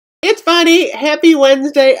It's Bonnie. Happy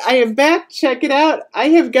Wednesday. I am back. Check it out. I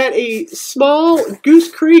have got a small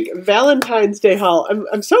Goose Creek Valentine's Day haul.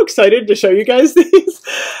 I'm so excited to show you guys these.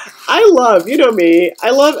 I love, you know me,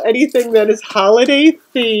 I love anything that is holiday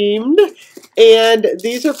themed. And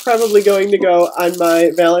these are probably going to go on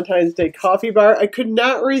my Valentine's Day coffee bar. I could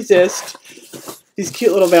not resist these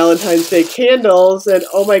cute little Valentine's Day candles. And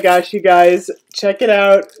oh my gosh, you guys, check it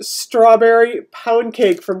out. Strawberry pound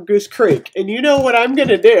cake from Goose Creek. And you know what I'm going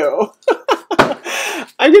to do?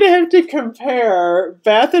 I'm going to have to compare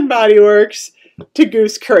Bath & Body Works to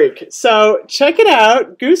Goose Creek. So check it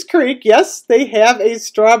out. Goose Creek, yes, they have a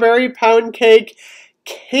strawberry pound cake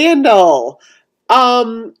candle.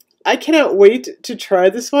 I cannot wait to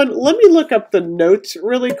try this one. Let me look up the notes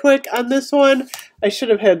really quick on this one. I should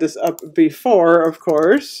have had this up before, of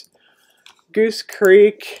course. Goose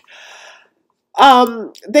Creek.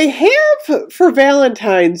 They have, for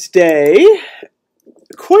Valentine's Day,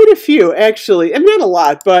 quite a few, actually. And not a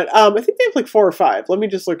lot, but I think they have like 4 or 5. Let me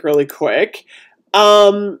just look really quick.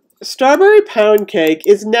 Strawberry pound cake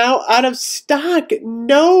is now out of stock.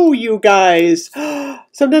 No, you guys.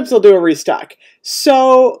 Sometimes they'll do a restock.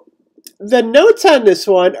 So the notes on this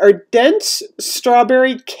one are dense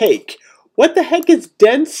strawberry cake. What the heck is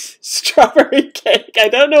dense strawberry cake? I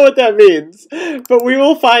don't know what that means, but we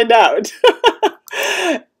will find out.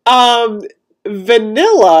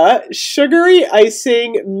 Vanilla, sugary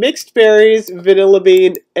icing, mixed berries, vanilla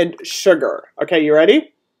bean, and sugar. Okay, you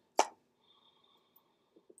ready?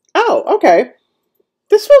 Oh, okay.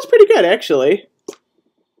 This smells pretty good, actually.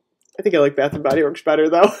 I think I like Bath & Body Works better,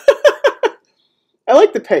 though. I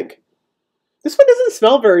like the pink. This one doesn't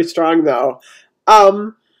smell very strong, though.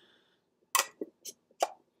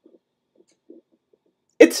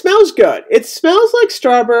 It smells good. It smells like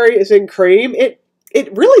strawberry is in cream. It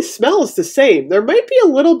really smells the same. There might be a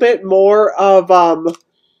little bit more of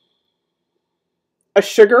a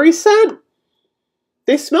sugary scent.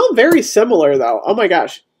 They smell very similar, though. Oh my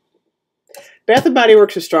gosh. Bath & Body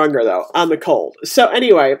Works is stronger, though, on the cold. So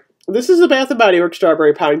anyway, this is the Bath & Body Works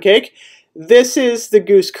strawberry pound cake. This is the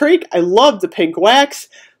Goose Creek. I love the pink wax.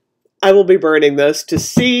 I will be burning this to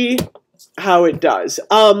see how it does.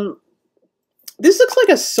 This looks like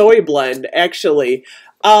a soy blend, actually.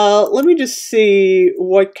 Let me just see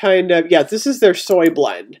what kind of... Yeah, this is their soy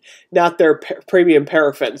blend, not their premium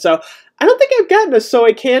paraffin. So I don't think I've gotten a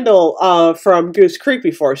soy candle from Goose Creek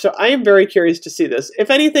before, so I am very curious to see this. If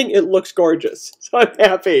anything, it looks gorgeous, so I'm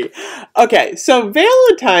happy. Okay, so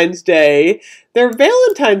Valentine's Day, their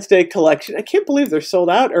Valentine's Day collection, I can't believe they're sold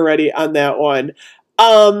out already on that one.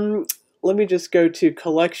 Let me just go to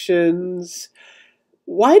collections.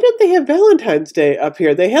 Why don't they have Valentine's Day up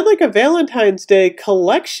here? They had like a Valentine's Day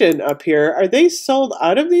collection up here. Are they sold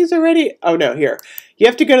out of these already? Oh no, here. You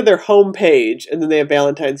have to go to their home page, and then they have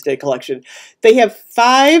Valentine's Day collection. They have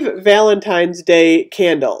 5 Valentine's Day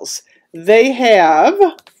candles. They have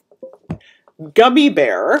Gummy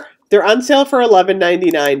Bear. They're on sale for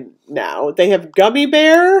 $11.99 now. They have Gummy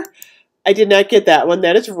Bear. I did not get that one.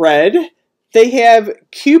 That is red. They have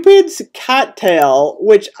Cupid's Cocktail,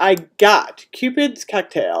 which I got. Cupid's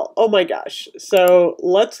Cocktail. Oh my gosh. So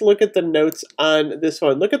let's look at the notes on this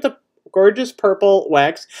one. Look at the gorgeous purple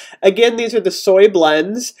wax. Again, these are the soy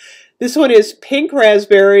blends. This one is pink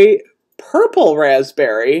raspberry, purple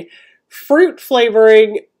raspberry, fruit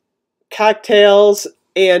flavoring, cocktails,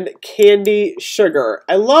 and candy sugar.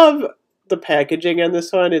 I love the packaging on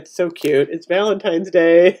this one. It's so cute. It's Valentine's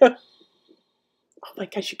Day. Oh my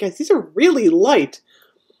gosh, you guys, these are really light.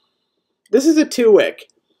 This is a 2-wick.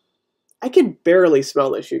 I can barely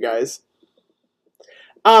smell this, you guys.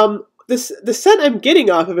 The scent I'm getting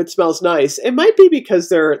off of it smells nice. It might be because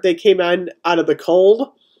they came out of the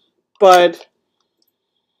cold, but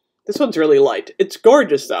this one's really light. It's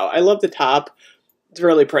gorgeous, though. I love the top. It's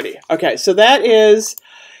really pretty. Okay, so that is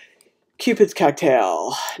Cupid's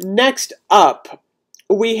Cocktail. Next up,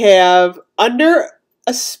 we have Under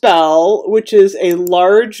a Spell, which is a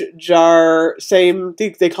large jar,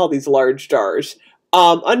 they call these large jars.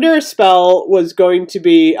 Under a Spell was going to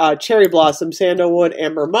be Cherry Blossom, Sandalwood,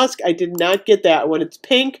 Amber Musk. I did not get that one. It's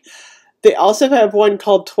pink. They also have one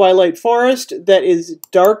called Twilight Forest that is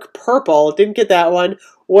dark purple. Didn't get that one.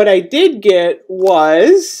 What I did get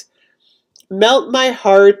was Melt My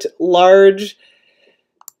Heart Large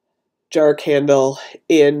Jar Candle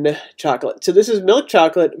in chocolate. So this is milk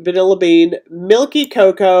chocolate, vanilla bean, milky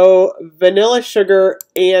cocoa, vanilla sugar,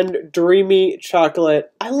 and dreamy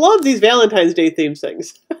chocolate. I love these Valentine's Day themed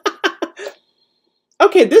things.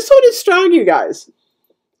 Okay, this one is strong, you guys.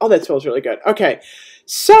 Oh, that smells really good. Okay,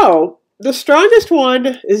 so the strongest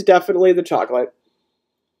one is definitely the chocolate.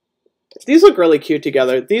 These look really cute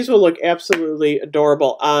together. These will look absolutely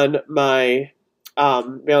adorable on my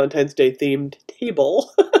Valentine's Day themed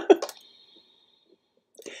table.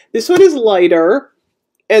 This one is lighter,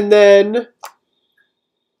 and then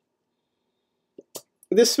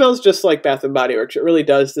this smells just like Bath & Body Works. It really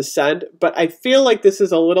does, the scent, but I feel like this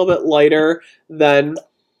is a little bit lighter than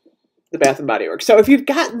the Bath & Body Works. So if you've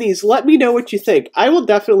gotten these, let me know what you think. I will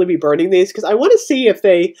definitely be burning these because I want to see if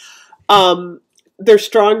they're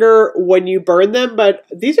stronger when you burn them, but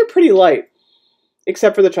these are pretty light,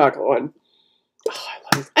 except for the chocolate one.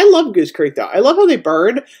 Oh, I love Goose Creek, though. I love how they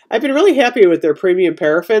burn. I've been really happy with their premium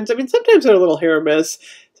paraffins. I mean, sometimes they're a little hit or miss.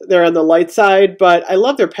 They're on the light side, but I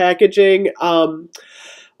love their packaging.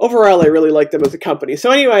 Overall, I really like them as a company. So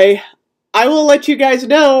anyway, I will let you guys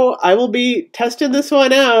know. I will be testing this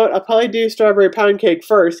one out. I'll probably do strawberry pound cake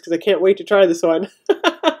first because I can't wait to try this one.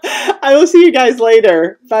 I will see you guys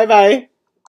later. Bye-bye.